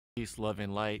Peace, love,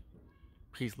 and light.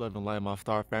 Peace, love, and light, my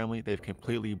star family. They've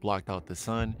completely blocked out the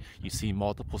sun. You see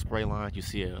multiple spray lines. You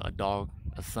see a dog,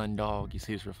 a sun dog. You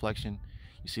see its reflection.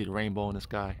 You see the rainbow in the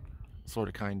sky, sort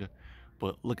of, kind of.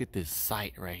 But look at this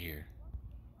sight right here,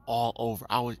 all over.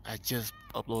 I just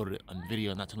uploaded a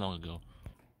video not too long ago.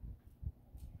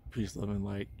 Peace, love, and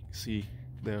light. See,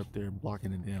 they're up there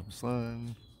blocking the damn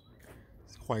sun.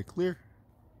 It's quite clear.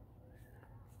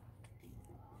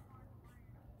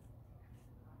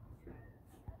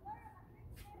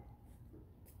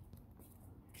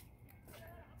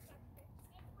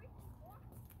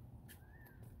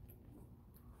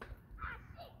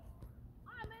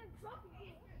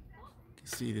 You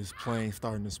can see this plane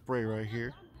starting to spray right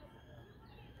here.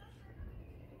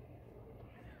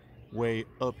 Way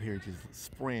up here, just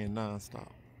spraying nonstop.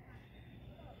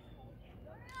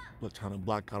 Look, trying to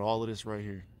block out all of this right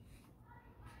here.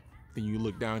 Then you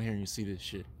look down here and you see this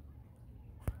shit.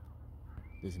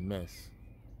 This mess.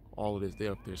 All of this, they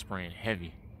up there spraying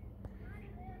heavy.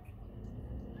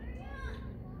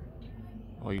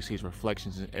 All you see is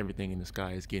reflections and everything in the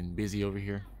sky. It's getting busy over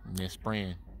here. And they're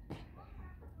spraying.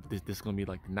 This is gonna be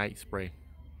like the night spray.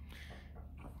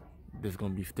 This is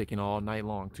gonna be sticking all night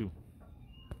long too.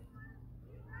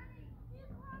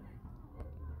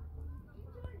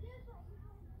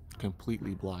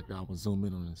 Completely blocked out. I'm gonna zoom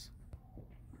in on this.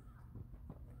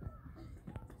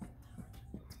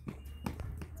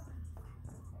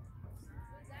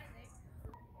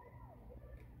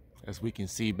 As we can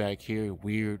see back here,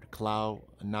 weird cloud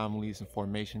anomalies and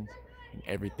formations and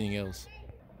everything else.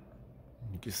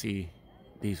 You can see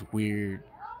these weird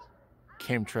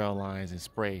chemtrail lines and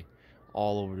spray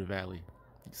all over the valley.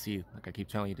 You see, like I keep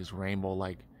telling you, this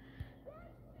rainbow-like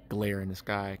glare in the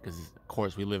sky, because of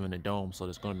course we live in a dome, so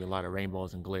there's going to be a lot of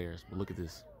rainbows and glares. But look at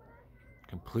this,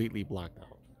 completely blocked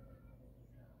out.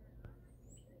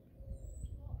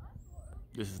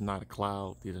 This is not a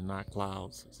cloud. These are not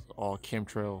clouds. It's all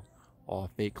chemtrail, all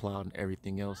fake cloud and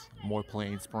everything else. More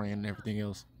planes spraying and everything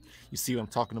else. You see what I'm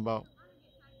talking about?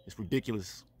 It's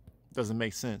ridiculous. It doesn't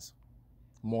make sense.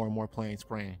 More and more planes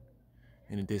spraying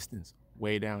in the distance,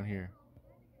 way down here.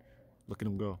 Look at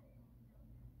them go.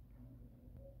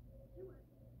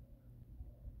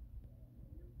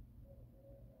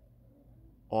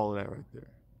 All of that right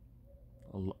there.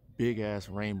 A big ass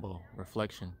rainbow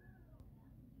reflection.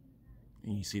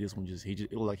 And you see this one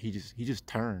it looked like he just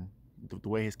turned. The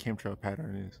way his chemtrail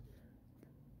pattern is.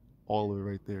 All of it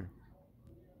right there.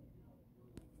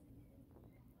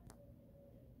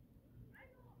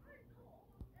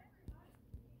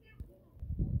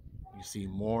 You see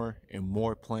more and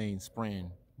more planes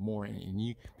spraying more, and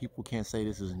you people can't say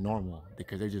this is normal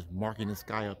because they're just marking the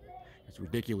sky up. It's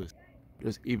ridiculous.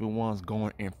 There's even ones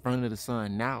going in front of the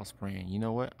sun now spraying. You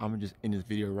know what? I'm gonna just end this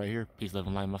video right here. Peace, love,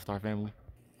 and light, my star family.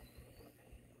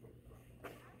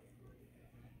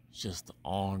 Just the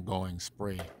ongoing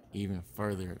spray, even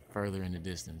further in the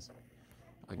distance.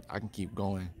 I can keep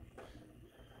going,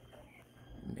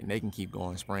 and they can keep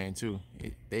going spraying too.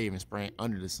 They even spraying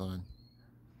under the sun.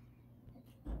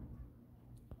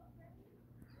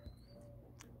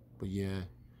 But yeah,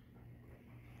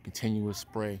 continuous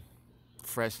spray,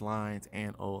 fresh lines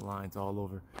and old lines all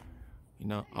over. You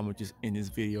know, I'm gonna just end this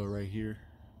video right here.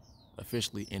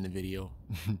 Officially end the video.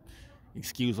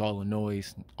 Excuse all the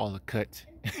noise, all the cuts.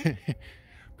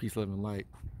 Peace, love, and light.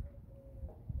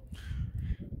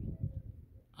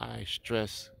 I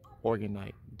stress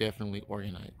Orgonite, definitely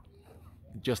Orgonite,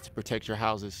 just to protect your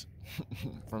houses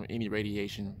from any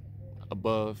radiation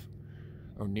above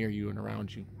or near you and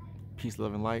around you. Peace,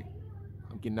 love, and light.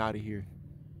 I'm getting out of here.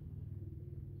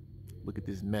 Look at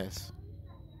this mess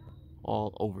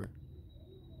all over.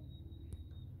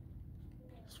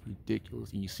 It's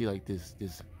ridiculous. And you see like this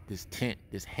tint,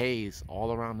 this haze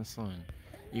all around the sun,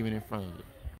 even in front of it.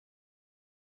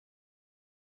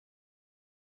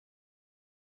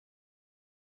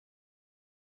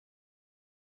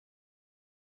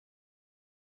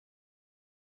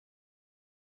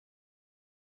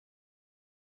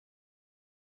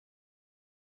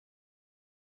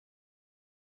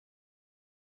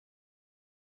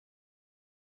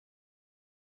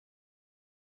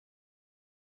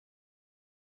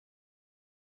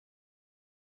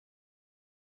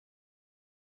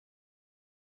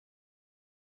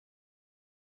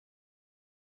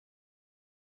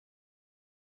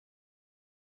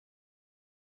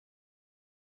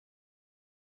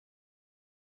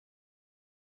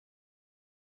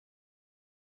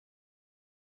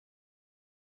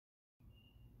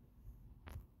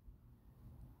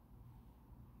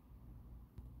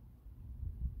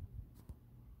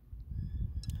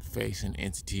 Face and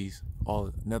entities,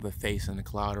 all another face in the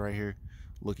cloud right here.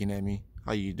 looking at me.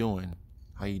 How you doing?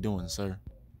 How you doing, sir?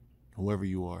 Whoever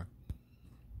you are.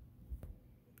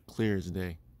 Clear as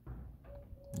day.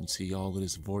 You see all of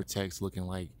this vortex looking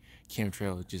like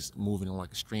chemtrail, just moving in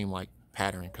like a stream-like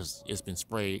pattern because it's been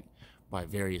sprayed by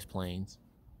various planes.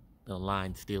 The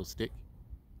lines still stick.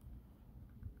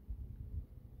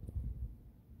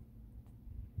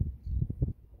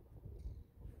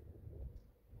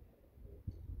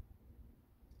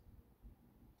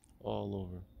 All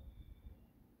over.